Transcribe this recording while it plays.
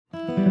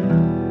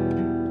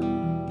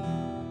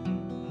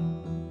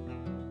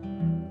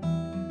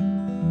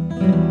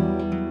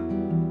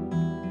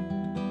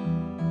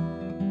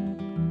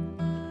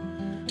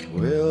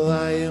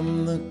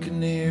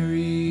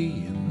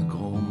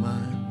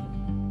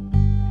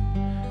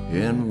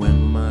And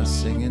when my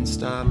singing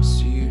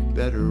stops, you'd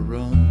better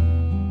run.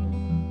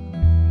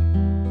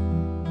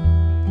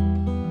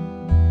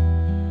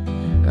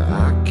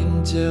 I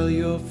can tell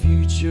your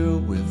future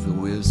with a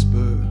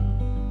whisper,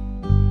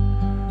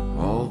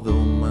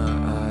 although my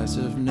eyes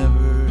have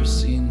never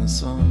seen the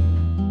sun.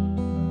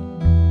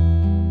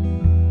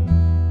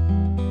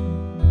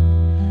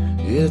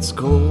 It's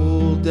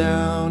cold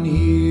down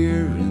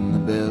here in the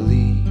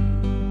belly,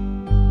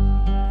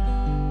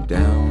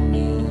 down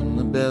in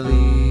the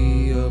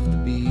belly of the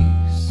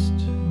beast.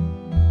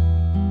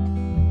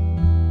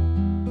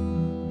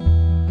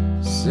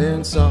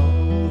 Since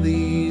all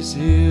these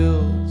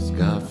hills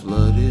got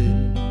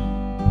flooded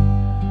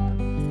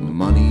with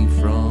money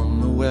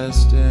from the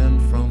west and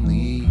from the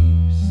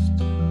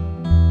east,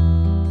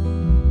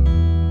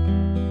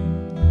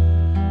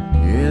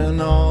 and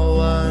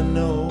all I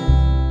know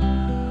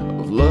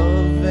of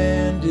love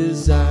and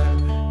desire,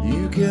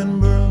 you can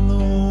burn the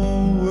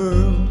whole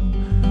world,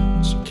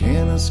 but you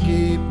can't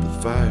escape the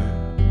fire.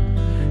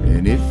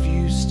 And if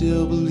you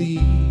still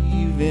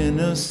believe in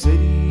a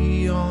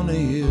city on a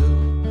hill,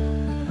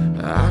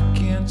 I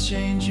can't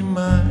change your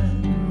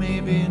mind,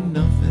 maybe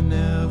nothing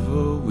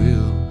ever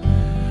will.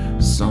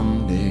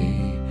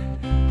 Someday,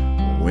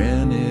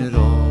 when it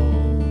all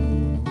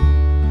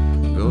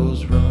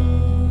goes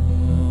wrong,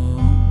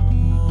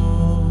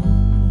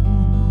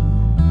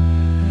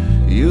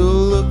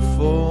 you'll look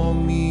for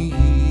me,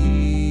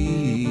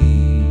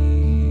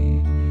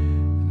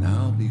 and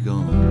I'll be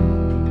gone.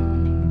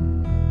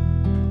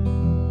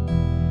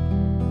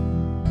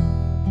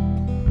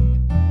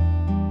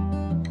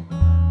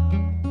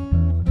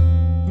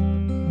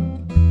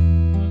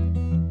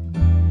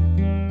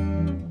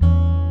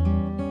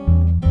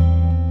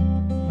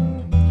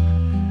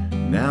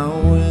 Now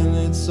when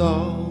it's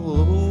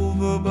all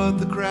over but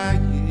the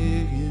crying,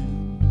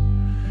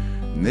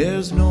 and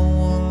there's no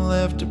one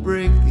left to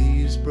break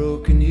these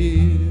broken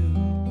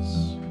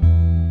hills,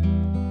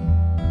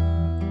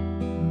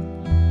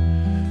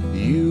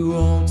 you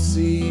won't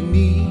see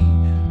me,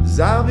 'cause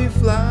I'll be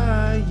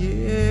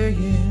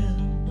flying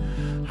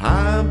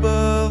high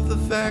above the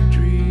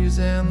factories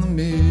and the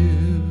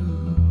mills.